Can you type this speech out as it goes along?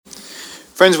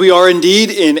Friends, we are indeed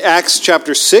in Acts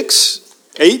chapter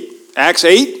 8.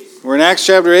 We're in Acts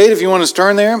chapter 8 if you want to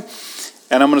turn there.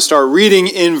 And I'm going to start reading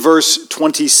in verse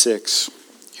 26.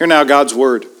 Hear now God's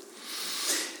word.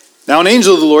 Now an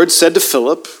angel of the Lord said to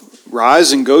Philip,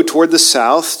 "Rise and go toward the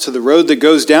south to the road that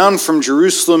goes down from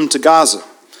Jerusalem to Gaza.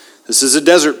 This is a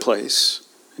desert place."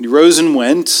 And he rose and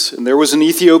went, and there was an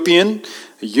Ethiopian,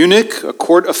 a eunuch, a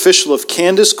court official of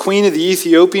Candace, queen of the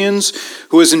Ethiopians,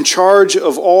 who was in charge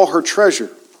of all her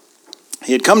treasure.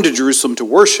 He had come to Jerusalem to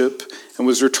worship and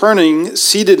was returning,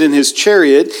 seated in his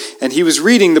chariot, and he was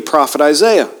reading the prophet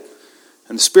Isaiah.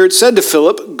 And the Spirit said to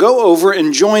Philip, "Go over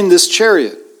and join this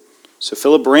chariot." So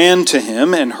Philip ran to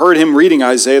him and heard him reading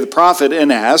Isaiah the prophet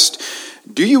and asked,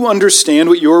 "Do you understand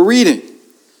what you are reading?"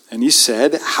 And he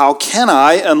said, "How can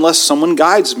I unless someone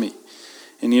guides me?"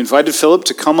 And he invited Philip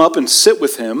to come up and sit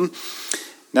with him.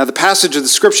 Now the passage of the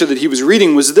scripture that he was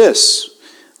reading was this: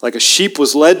 "Like a sheep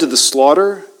was led to the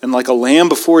slaughter, and like a lamb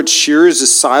before its shearers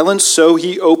is silent, so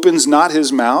he opens not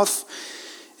his mouth.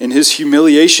 In his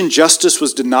humiliation justice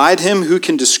was denied him. Who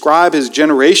can describe his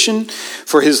generation?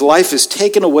 For his life is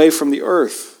taken away from the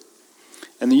earth."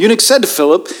 And the eunuch said to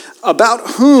Philip,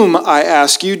 "About whom, I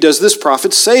ask you, does this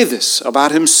prophet say this?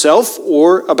 About himself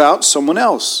or about someone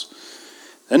else?"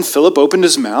 Then Philip opened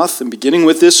his mouth, and beginning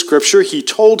with this scripture, he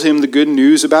told him the good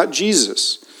news about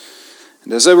Jesus.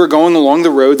 And as they were going along the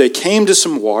road, they came to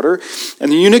some water,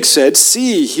 and the eunuch said,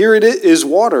 "See, here it is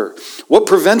water. What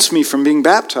prevents me from being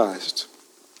baptized?"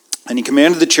 And he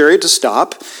commanded the chariot to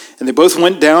stop, and they both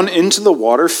went down into the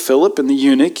water, Philip and the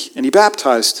eunuch, and he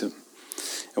baptized him.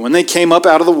 And when they came up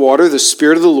out of the water, the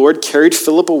Spirit of the Lord carried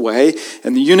Philip away,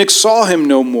 and the eunuch saw him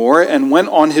no more and went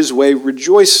on his way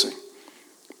rejoicing.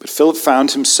 But Philip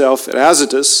found himself at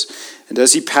Azotus, and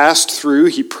as he passed through,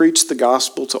 he preached the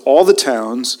gospel to all the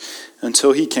towns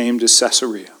until he came to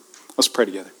Caesarea. Let's pray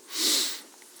together.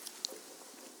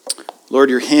 Lord,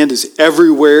 your hand is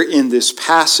everywhere in this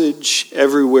passage,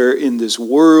 everywhere in this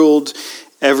world,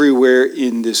 everywhere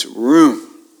in this room.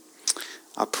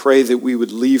 I pray that we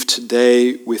would leave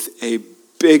today with a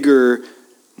bigger,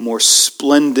 more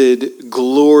splendid,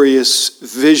 glorious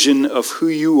vision of who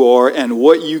you are and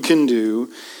what you can do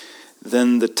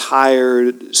than the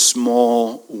tired,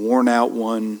 small, worn-out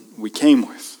one we came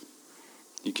with.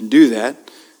 You can do that,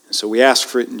 and so we ask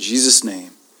for it in Jesus'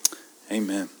 name.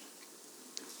 Amen.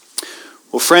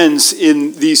 Well, friends,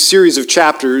 in these series of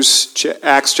chapters,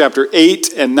 Acts chapter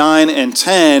 8 and 9 and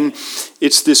 10,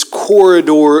 it's this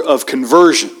corridor of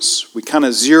conversions. We kind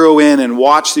of zero in and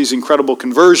watch these incredible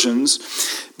conversions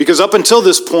because up until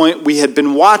this point, we had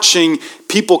been watching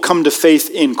people come to faith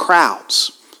in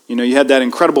crowds. You know, you had that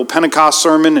incredible Pentecost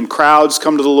sermon and crowds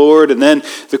come to the Lord, and then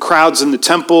the crowds in the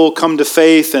temple come to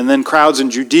faith, and then crowds in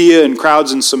Judea and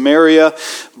crowds in Samaria.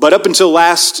 But up until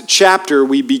last chapter,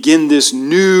 we begin this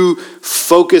new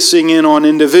focusing in on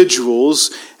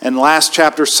individuals. And last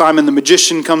chapter, Simon the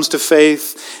magician comes to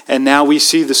faith, and now we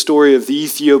see the story of the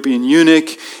Ethiopian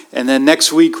eunuch. And then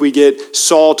next week we get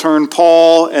Saul turned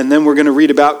Paul, and then we're going to read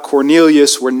about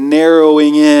Cornelius. We're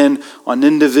narrowing in on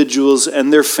individuals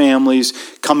and their families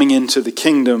coming into the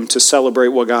kingdom to celebrate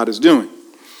what God is doing.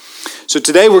 So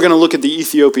today we're going to look at the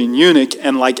Ethiopian eunuch,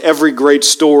 and like every great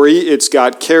story, it's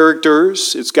got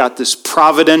characters, it's got this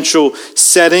providential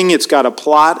setting, it's got a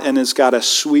plot, and it's got a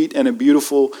sweet and a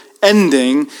beautiful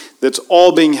ending that's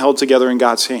all being held together in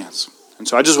God's hands. And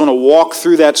so I just want to walk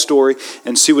through that story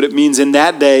and see what it means in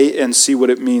that day and see what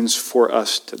it means for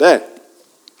us today.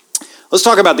 Let's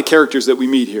talk about the characters that we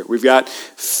meet here. We've got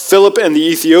Philip and the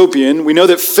Ethiopian. We know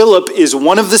that Philip is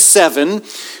one of the 7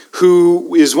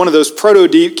 who is one of those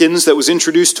proto-deacons that was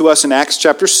introduced to us in Acts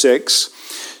chapter 6.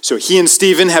 So he and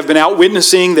Stephen have been out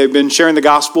witnessing. They've been sharing the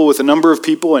gospel with a number of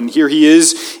people, and here he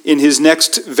is in his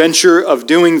next venture of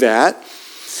doing that.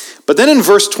 But then in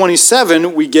verse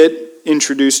 27, we get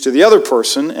introduced to the other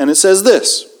person, and it says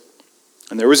this: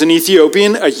 "And there was an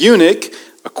Ethiopian, a eunuch,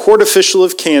 a court official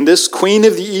of Candace, queen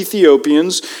of the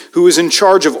Ethiopians, who was in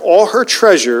charge of all her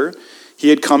treasure. He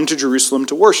had come to Jerusalem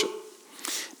to worship."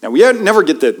 Now, we never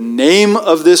get the name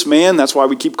of this man. That's why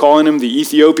we keep calling him the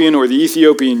Ethiopian or the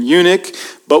Ethiopian eunuch.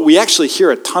 But we actually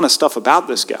hear a ton of stuff about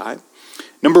this guy.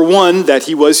 Number one, that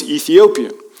he was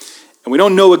Ethiopian. And we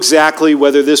don't know exactly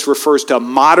whether this refers to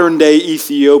modern-day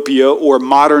Ethiopia or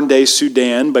modern-day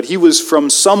Sudan, but he was from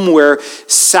somewhere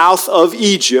south of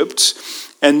Egypt,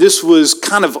 and this was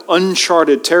kind of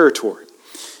uncharted territory.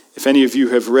 If any of you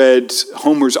have read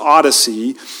Homer's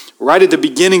Odyssey, right at the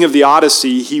beginning of the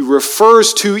Odyssey, he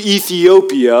refers to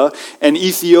Ethiopia and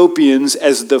Ethiopians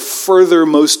as the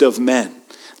furthermost of men.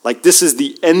 Like this is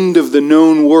the end of the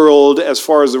known world as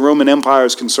far as the Roman Empire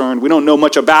is concerned. We don't know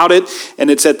much about it, and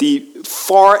it's at the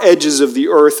far edges of the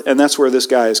earth, and that's where this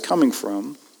guy is coming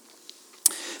from.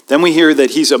 Then we hear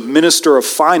that he's a minister of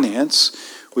finance,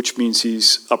 which means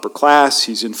he's upper class,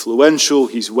 he's influential,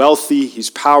 he's wealthy, he's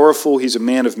powerful, he's a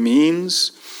man of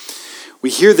means. We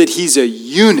hear that he's a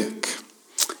eunuch.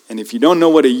 And if you don't know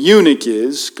what a eunuch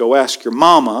is, go ask your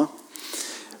mama.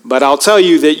 But I'll tell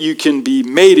you that you can be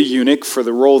made a eunuch for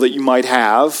the role that you might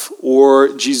have,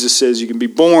 or Jesus says you can be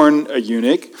born a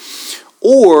eunuch,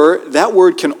 or that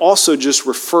word can also just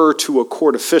refer to a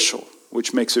court official,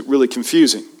 which makes it really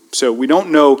confusing. So we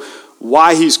don't know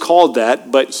why he's called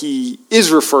that, but he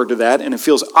is referred to that, and it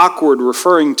feels awkward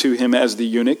referring to him as the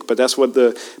eunuch, but that's what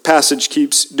the passage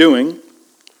keeps doing.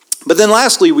 But then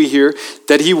lastly, we hear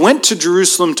that he went to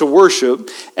Jerusalem to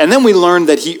worship, and then we learn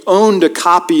that he owned a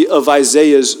copy of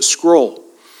Isaiah's scroll.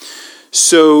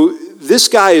 So this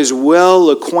guy is well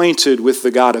acquainted with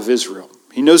the God of Israel.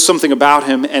 He knows something about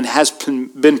him and has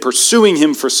been pursuing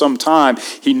him for some time.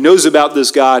 He knows about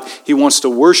this God. He wants to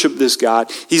worship this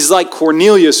God. He's like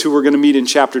Cornelius, who we're going to meet in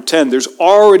chapter 10. There's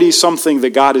already something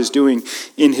that God is doing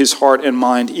in his heart and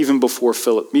mind even before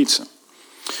Philip meets him.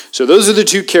 So those are the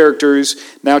two characters.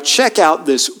 Now check out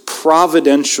this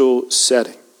providential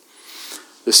setting.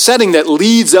 The setting that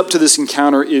leads up to this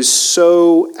encounter is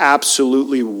so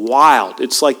absolutely wild.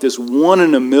 It's like this 1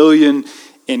 in a million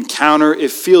encounter.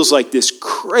 It feels like this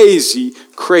crazy,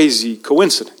 crazy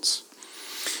coincidence.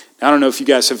 I don't know if you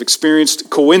guys have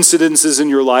experienced coincidences in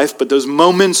your life, but those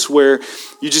moments where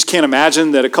you just can't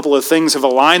imagine that a couple of things have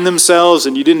aligned themselves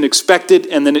and you didn't expect it,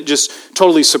 and then it just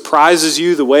totally surprises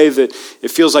you the way that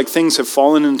it feels like things have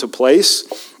fallen into place.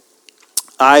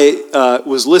 I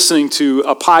was listening to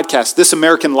a podcast, This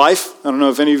American Life. I don't know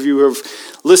if any of you have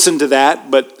listened to that,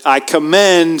 but I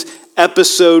commend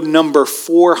episode number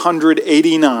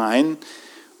 489,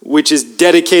 which is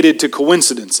dedicated to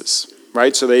coincidences,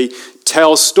 right? So they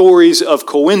tell stories of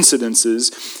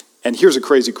coincidences, and here's a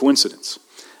crazy coincidence.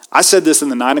 I said this in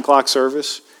the 9 o'clock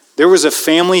service. There was a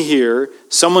family here.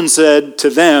 Someone said to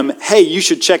them, hey, you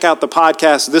should check out the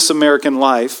podcast, This American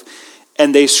Life.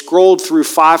 And they scrolled through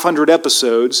 500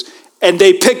 episodes, and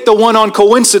they picked the one on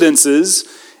coincidences,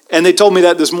 and they told me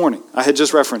that this morning. I had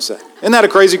just referenced that. Isn't that a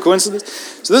crazy coincidence?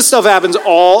 So this stuff happens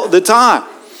all the time.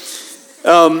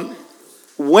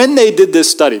 When they did this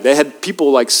study, they had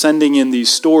people like sending in these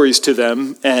stories to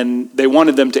them, and they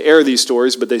wanted them to air these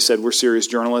stories, but they said, we're serious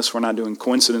journalists, we're not doing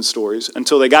coincidence stories,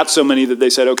 until they got so many that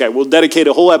they said, okay, we'll dedicate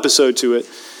a whole episode to it.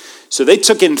 So they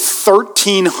took in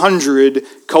 1,300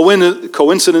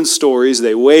 coincidence stories,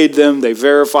 they weighed them, they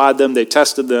verified them, they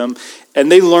tested them,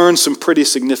 and they learned some pretty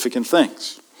significant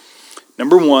things.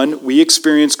 Number one, we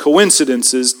experience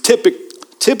coincidences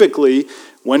typically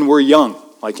when we're young,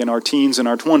 like in our teens and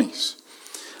our 20s.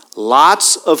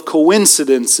 Lots of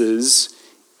coincidences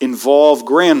involve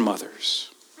grandmothers.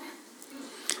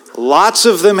 Lots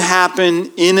of them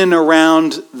happen in and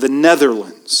around the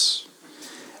Netherlands.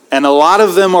 And a lot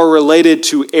of them are related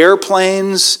to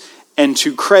airplanes and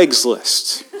to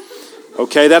Craigslist.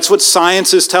 Okay, that's what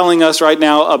science is telling us right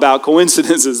now about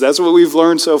coincidences. That's what we've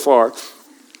learned so far.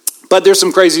 But there's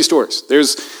some crazy stories.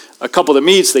 There's a couple that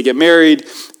meets, they get married,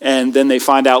 and then they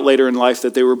find out later in life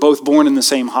that they were both born in the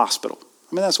same hospital.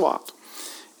 I mean, that's wild.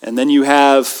 And then you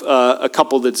have a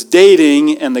couple that's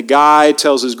dating, and the guy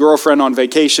tells his girlfriend on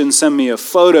vacation, send me a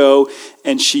photo,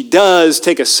 and she does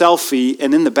take a selfie,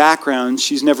 and in the background,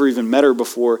 she's never even met her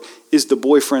before, is the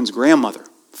boyfriend's grandmother,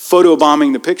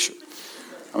 photobombing the picture.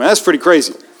 I mean, that's pretty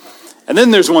crazy. And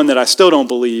then there's one that I still don't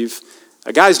believe.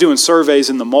 A guy's doing surveys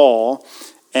in the mall,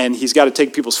 and he's got to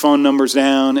take people's phone numbers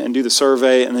down and do the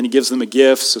survey, and then he gives them a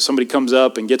gift, so somebody comes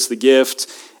up and gets the gift,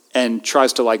 and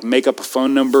tries to like make up a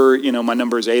phone number. You know, my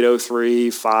number is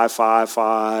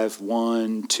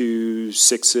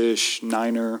 803-555-126-ish,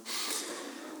 9er.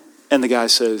 And the guy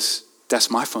says, that's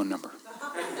my phone number.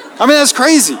 I mean, that's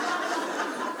crazy.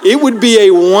 It would be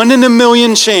a 1 in a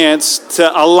million chance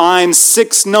to align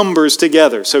 6 numbers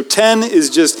together. So 10 is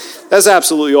just, that's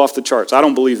absolutely off the charts. I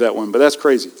don't believe that one, but that's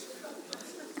crazy.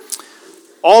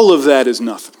 All of that is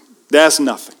nothing. That's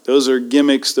nothing. Those are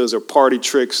gimmicks. Those are party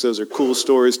tricks. Those are cool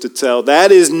stories to tell.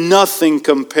 That is nothing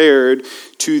compared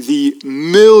to the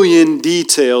million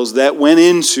details that went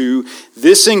into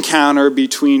this encounter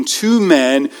between two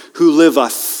men who live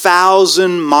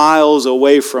 1,000 miles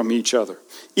away from each other,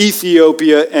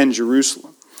 Ethiopia and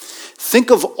Jerusalem. Think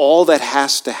of all that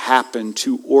has to happen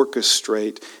to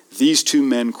orchestrate these two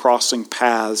men crossing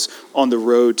paths on the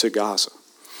road to Gaza.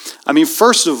 I mean,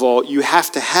 first of all, you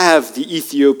have to have the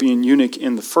Ethiopian eunuch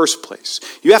in the first place.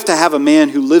 You have to have a man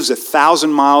who lives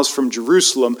 1,000 miles from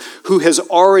Jerusalem who has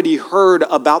already heard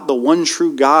about the one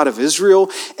true God of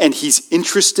Israel, and he's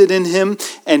interested in him,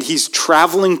 and he's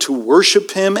traveling to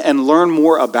worship him and learn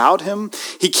more about him.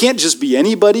 He can't just be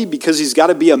anybody, because he's got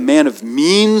to be a man of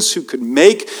means who could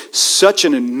make such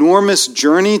an enormous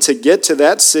journey to get to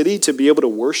that city to be able to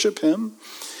worship him.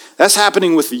 That's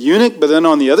happening with the eunuch, but then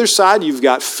on the other side, you've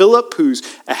got Philip, who's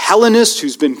a Hellenist,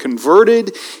 who's been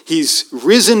converted. He's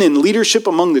risen in leadership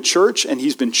among the church, and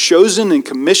he's been chosen and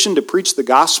commissioned to preach the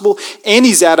gospel, and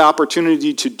he's had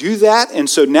opportunity to do that. And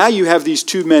so now you have these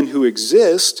two men who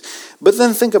exist. But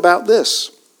then think about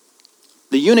this.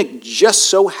 The eunuch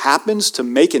just so happens to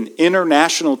make an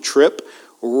international trip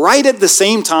right at the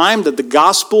same time that the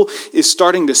gospel is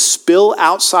starting to spill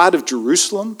outside of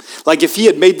Jerusalem. Like if he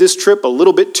had made this trip a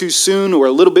little bit too soon or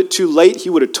a little bit too late, he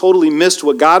would have totally missed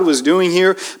what God was doing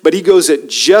here. But he goes at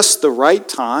just the right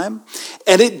time.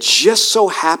 And it just so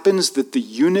happens that the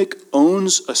eunuch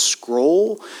owns a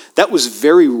scroll that was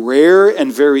very rare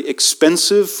and very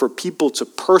expensive for people to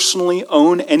personally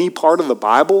own any part of the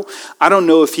Bible. I don't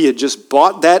know if he had just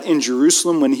bought that in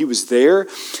Jerusalem when he was there.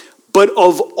 But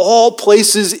of all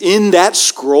places in that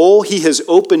scroll, he has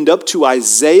opened up to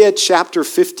Isaiah chapter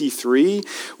 53,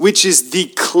 which is the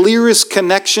clearest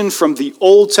connection from the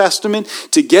Old Testament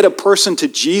to get a person to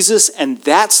Jesus, and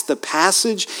that's the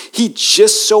passage he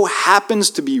just so happens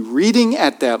to be reading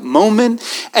at that moment,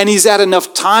 and he's had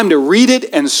enough time to read it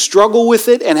and struggle with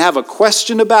it and have a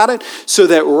question about it, so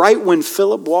that right when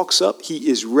Philip walks up, he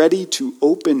is ready to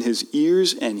open his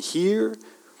ears and hear.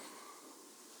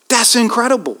 That's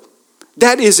incredible.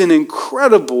 That is an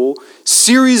incredible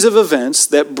series of events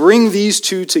that bring these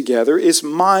two together. It's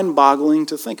mind-boggling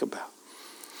to think about.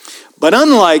 But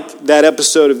unlike that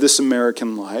episode of This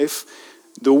American Life,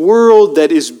 the world that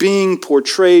is being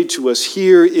portrayed to us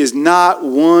here is not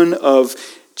one of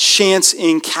chance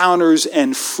encounters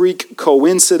and freak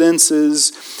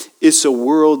coincidences. It's a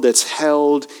world that's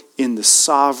held in the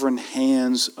sovereign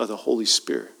hands of the Holy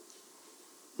Spirit.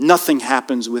 Nothing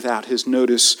happens without his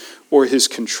notice or his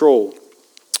control.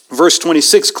 Verse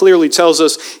 26 clearly tells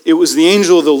us it was the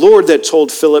angel of the Lord that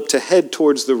told Philip to head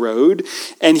towards the road.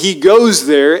 And he goes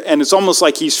there, and it's almost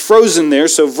like he's frozen there.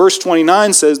 So verse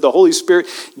 29 says the Holy Spirit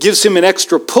gives him an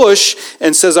extra push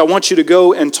and says, I want you to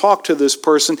go and talk to this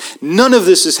person. None of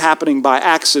this is happening by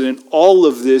accident. All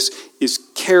of this is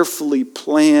carefully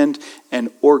planned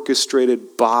and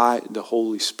orchestrated by the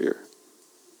Holy Spirit.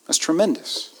 That's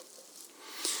tremendous.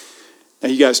 Now,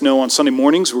 you guys know on Sunday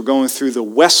mornings, we're going through the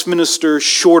Westminster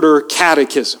Shorter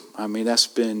Catechism. I mean, that's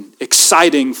been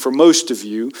exciting for most of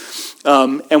you.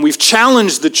 And we've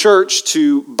challenged the church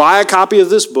to buy a copy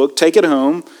of this book, take it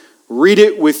home, read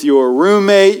it with your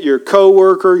roommate, your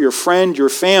coworker, your friend, your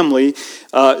family.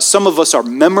 Some of us are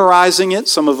memorizing it.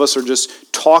 Some of us are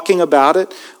just talking about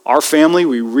it. Our family,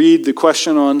 we read the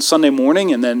question on Sunday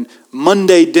morning, and then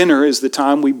Monday dinner is the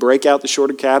time we break out the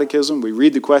Shorter Catechism. We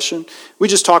read the question. We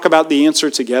just talk about the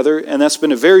answer together, and that's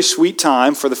been a very sweet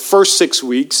time for the first 6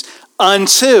 weeks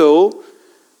until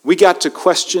we got to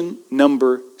question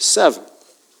number 7,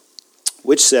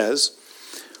 which says,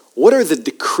 what are the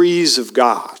decrees of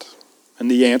God? And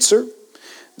the answer,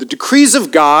 the decrees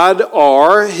of God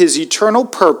are his eternal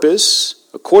purpose,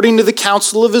 according to the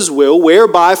counsel of his will,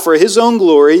 whereby for his own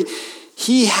glory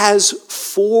he has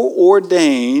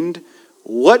foreordained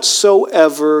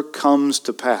whatsoever comes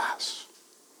to pass.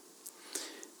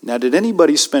 Now, did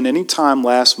anybody spend any time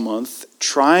last month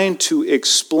trying to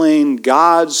explain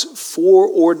God's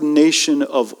foreordination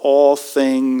of all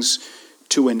things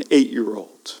to an 8-year-old?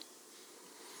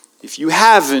 If you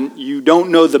haven't, you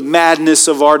don't know the madness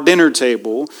of our dinner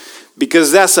table,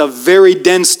 because that's a very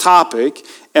dense topic,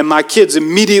 and my kids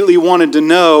immediately wanted to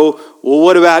know, well,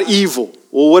 what about evil?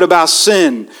 Well, what about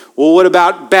sin? Well, what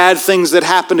about bad things that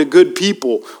happen to good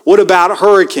people? What about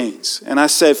hurricanes? And I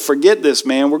said, forget this,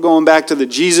 man. We're going back to the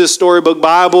Jesus Storybook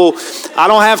Bible. I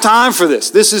don't have time for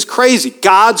this. This is crazy.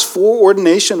 God's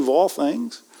foreordination of all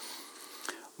things.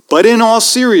 But in all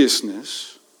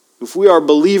seriousness, if we are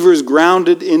believers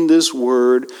grounded in this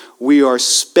word, we are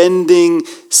spending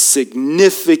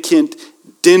significant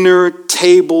dinner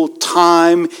table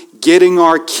time getting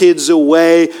our kids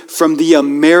away from the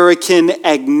American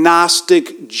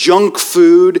agnostic junk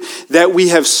food that we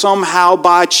have somehow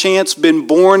by chance been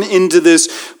born into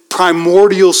this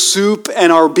primordial soup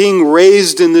and are being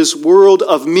raised in this world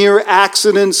of mere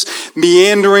accidents,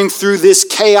 meandering through this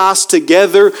chaos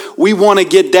together. We want to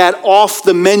get that off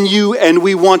the menu, and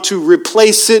we want to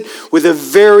replace it with a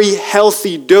very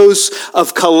healthy dose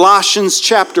of Colossians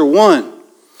chapter 1.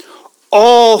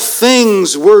 All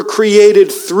things were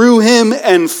created through him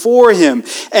and for him.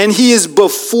 And he is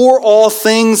before all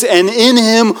things, and in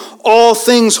him all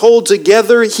things hold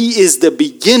together. He is the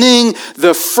beginning,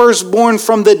 the firstborn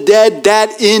from the dead,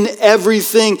 that in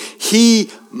everything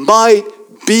he might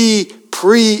be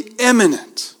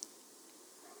preeminent.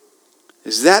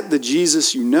 Is that the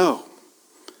Jesus you know?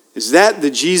 Is that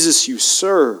the Jesus you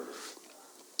serve?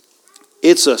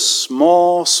 It's a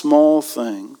small, small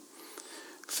thing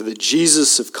for the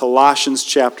Jesus of Colossians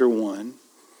chapter 1,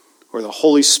 or the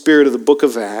Holy Spirit of the book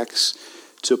of Acts,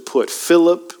 to put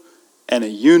Philip and a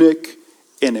eunuch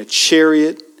in a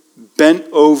chariot bent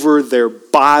over their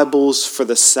Bibles for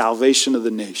the salvation of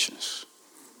the nations.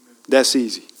 That's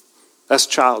easy. That's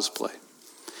child's play.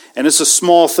 And it's a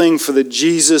small thing for the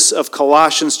Jesus of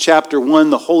Colossians chapter 1,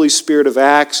 the Holy Spirit of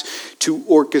Acts, to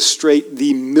orchestrate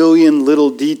the million little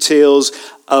details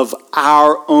of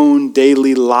our own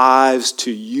daily lives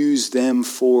to use them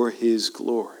for his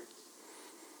glory.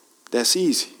 That's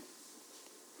easy.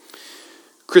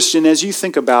 Christian, as you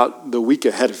think about the week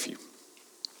ahead of you,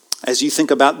 as you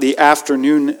think about the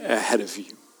afternoon ahead of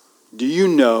you, do you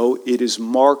know it is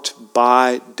marked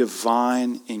by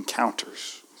divine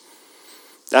encounters?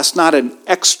 That's not an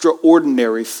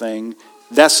extraordinary thing.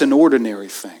 That's an ordinary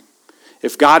thing.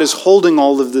 If God is holding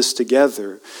all of this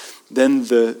together, then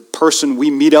the person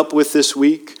we meet up with this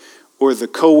week, or the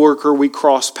coworker we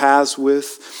cross paths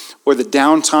with, or the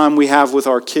downtime we have with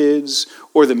our kids,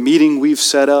 or the meeting we've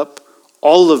set up,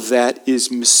 all of that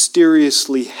is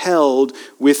mysteriously held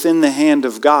within the hand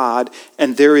of God,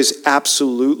 and there is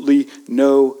absolutely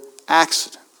no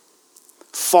accident.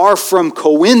 Far from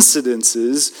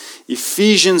coincidences,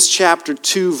 Ephesians chapter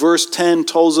 2 verse 10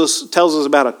 tells us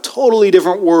about a totally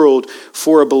different world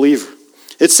for a believer.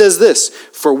 It says this,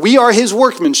 "For we are his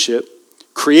workmanship,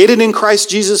 created in Christ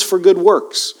Jesus for good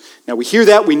works." Now we hear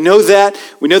that, we know that.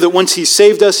 We know that once he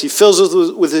saved us, he fills us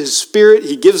with his Spirit.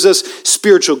 He gives us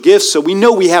spiritual gifts. So we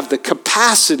know we have the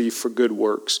capacity for good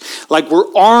works. Like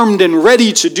we're armed and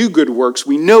ready to do good works.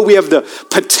 We know we have the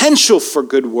potential for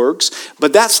good works.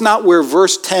 But that's not where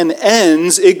verse 10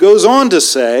 ends. It goes on to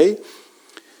say,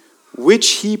 which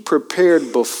he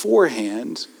prepared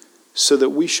beforehand so that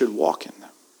we should walk in them.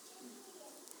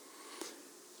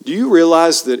 Do you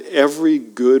realize that every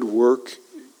good work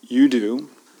you do,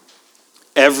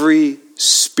 every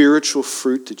spiritual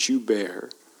fruit that you bear,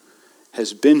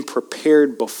 has been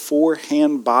prepared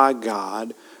beforehand by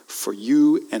God for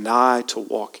you and I to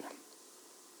walk in?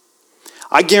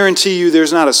 I guarantee you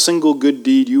there's not a single good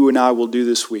deed you and I will do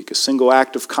this week, a single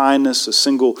act of kindness, a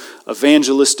single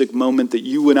evangelistic moment that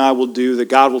you and I will do that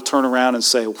God will turn around and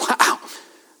say, wow,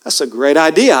 that's a great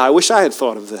idea. I wish I had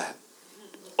thought of that.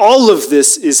 All of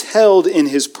this is held in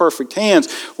his perfect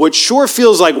hands. What sure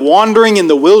feels like wandering in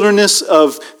the wilderness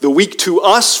of the week to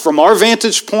us from our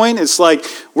vantage point, it's like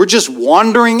we're just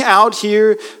wandering out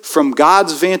here. From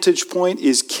God's vantage point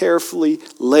is carefully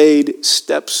laid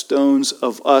stepstones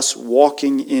of us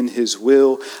walking in his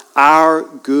will. Our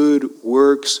good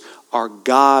works are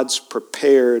God's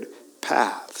prepared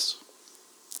paths.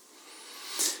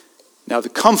 Now the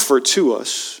comfort to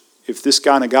us, if this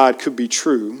kind of God could be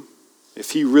true,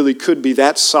 if he really could be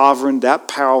that sovereign, that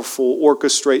powerful,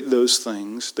 orchestrate those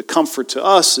things, the comfort to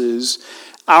us is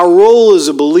our role as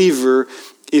a believer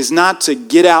is not to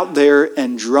get out there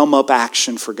and drum up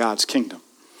action for God's kingdom.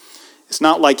 It's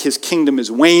not like his kingdom is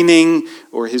waning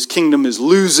or his kingdom is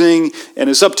losing, and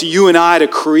it's up to you and I to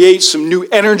create some new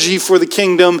energy for the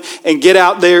kingdom and get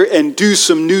out there and do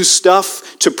some new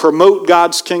stuff to promote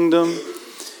God's kingdom.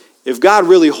 If God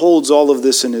really holds all of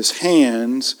this in his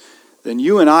hands, then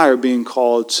you and I are being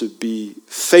called to be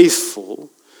faithful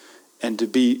and to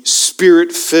be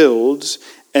spirit-filled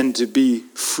and to be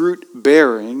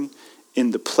fruit-bearing in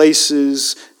the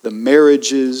places, the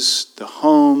marriages, the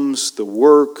homes, the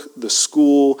work, the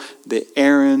school, the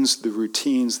errands, the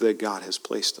routines that God has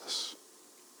placed us.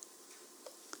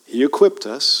 He equipped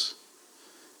us.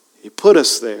 He put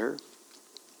us there.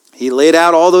 He laid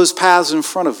out all those paths in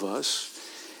front of us.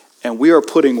 And we are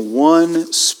putting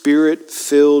one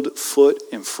spirit-filled foot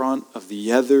in front of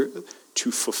the other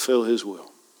to fulfill his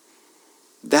will.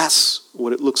 That's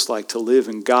what it looks like to live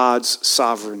in God's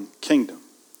sovereign kingdom.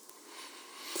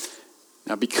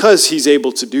 Now, because he's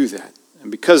able to do that,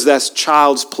 and because that's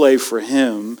child's play for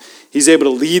him, he's able to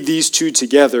lead these two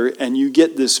together, and you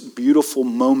get this beautiful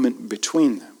moment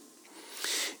between them.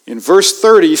 In verse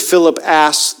 30, Philip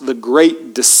asks the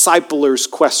great discipler's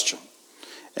question.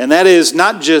 And that is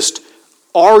not just,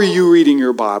 are you reading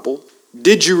your Bible?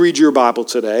 Did you read your Bible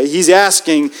today? He's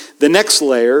asking the next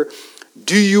layer,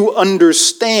 do you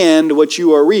understand what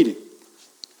you are reading?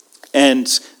 And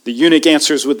The eunuch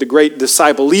answers with the great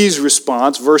disciple's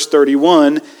response, verse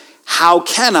 31, how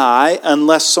can I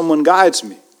unless someone guides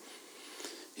me?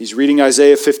 He's reading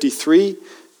Isaiah 53.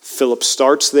 Philip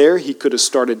starts there. He could have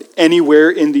started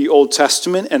anywhere in the Old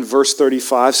Testament, and verse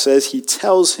 35 says he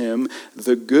tells him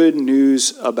the good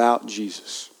news about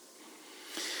Jesus.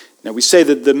 Now, we say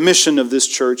that the mission of this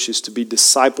church is to be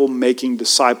disciple-making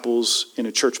disciples in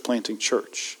a church-planting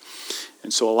church.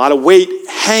 And so a lot of weight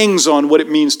hangs on what it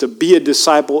means to be a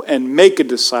disciple and make a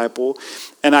disciple,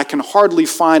 and I can hardly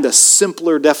find a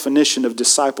simpler definition of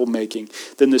disciple-making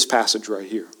than this passage right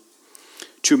here.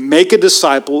 To make a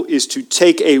disciple is to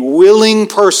take a willing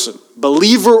person,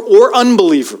 believer or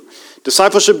unbeliever.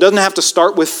 Discipleship doesn't have to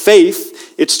start with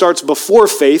faith. It starts before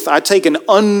faith. I take a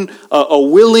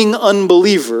willing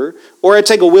unbeliever, or I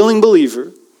take a willing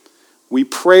believer. We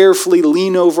prayerfully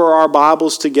lean over our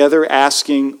Bibles together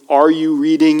asking, are you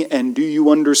reading and do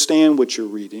you understand what you're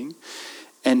reading?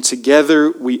 And together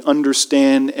we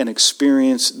understand and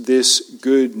experience this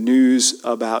good news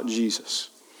about Jesus.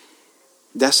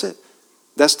 That's it.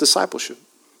 That's discipleship.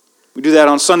 We do that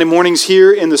on Sunday mornings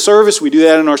here in the service. We do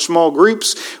that in our small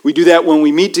groups. We do that when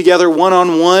we meet together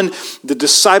one-on-one. The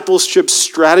discipleship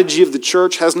strategy of the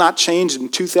church has not changed in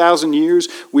 2,000 years.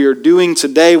 We are doing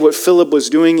today what Philip was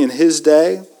doing in his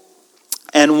day.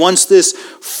 And once this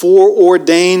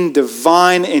foreordained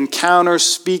divine encounter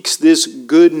speaks this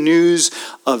good news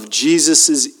of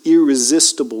Jesus'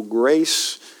 irresistible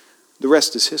grace, the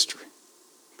rest is history.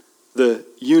 The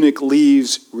eunuch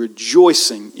leaves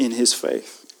rejoicing in his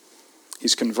faith.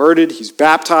 He's converted, he's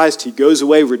baptized, he goes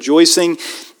away rejoicing.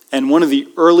 And one of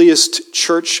the earliest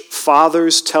church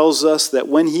fathers tells us that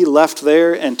when he left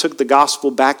there and took the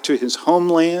gospel back to his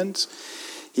homeland,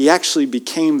 he actually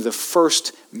became the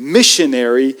first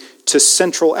missionary to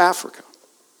Central Africa.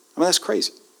 I mean, that's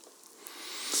crazy.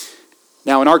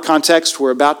 Now, in our context,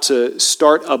 we're about to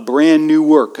start a brand new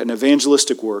work, an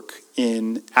evangelistic work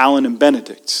in Allen and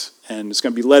Benedict. And it's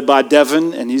going to be led by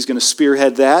Devin, and he's going to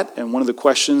spearhead that. And one of the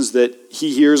questions that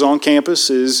he hears on campus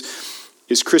is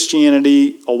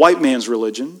Christianity a white man's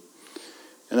religion?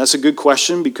 And that's a good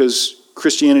question because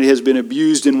Christianity has been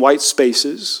abused in white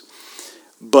spaces.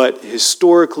 But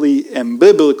historically and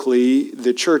biblically,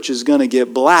 the church is going to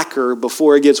get blacker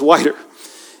before it gets whiter.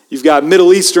 You've got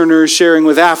Middle Easterners sharing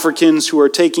with Africans who are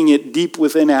taking it deep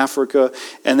within Africa,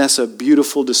 and that's a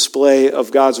beautiful display of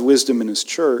God's wisdom in his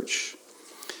church.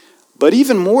 But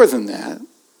even more than that,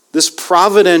 this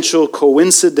providential,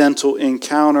 coincidental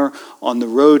encounter on the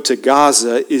road to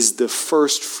Gaza is the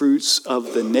first fruits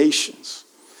of the nations.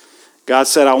 God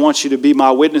said, I want you to be my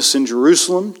witness in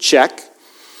Jerusalem, check.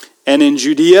 And in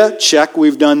Judea, check,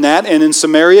 we've done that. And in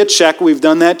Samaria, check, we've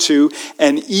done that too.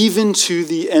 And even to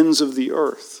the ends of the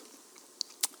earth.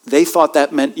 They thought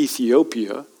that meant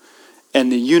Ethiopia,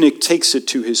 and the eunuch takes it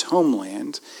to his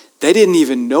homeland. They didn't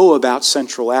even know about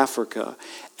Central Africa.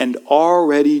 And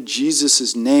already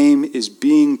Jesus' name is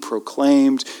being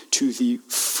proclaimed to the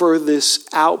furthest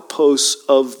outposts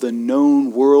of the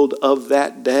known world of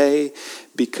that day,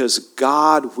 because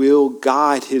God will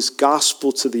guide his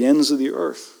gospel to the ends of the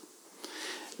earth.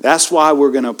 That's why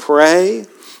we're going to pray,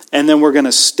 and then we're going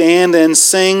to stand and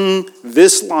sing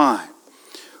this line.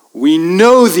 We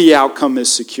know the outcome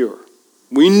is secure.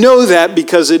 We know that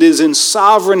because it is in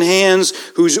sovereign hands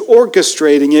who's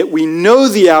orchestrating it. We know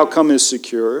the outcome is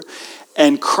secure,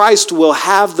 and Christ will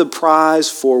have the prize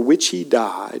for which he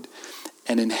died,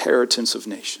 an inheritance of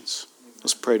nations.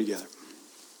 Let's pray together.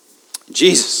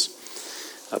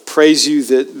 Jesus, I praise you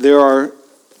that there are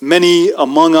many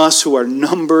among us who are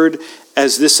numbered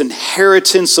as this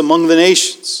inheritance among the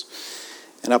nations.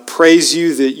 And I praise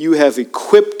you that you have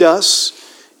equipped us.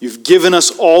 You've given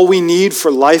us all we need for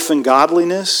life and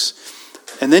godliness.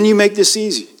 And then you make this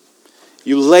easy.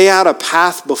 You lay out a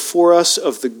path before us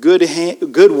of the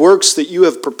good works that you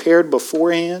have prepared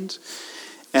beforehand.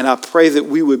 And I pray that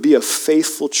we would be a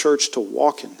faithful church to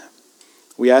walk in them.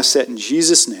 We ask that in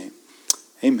Jesus' name.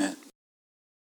 Amen.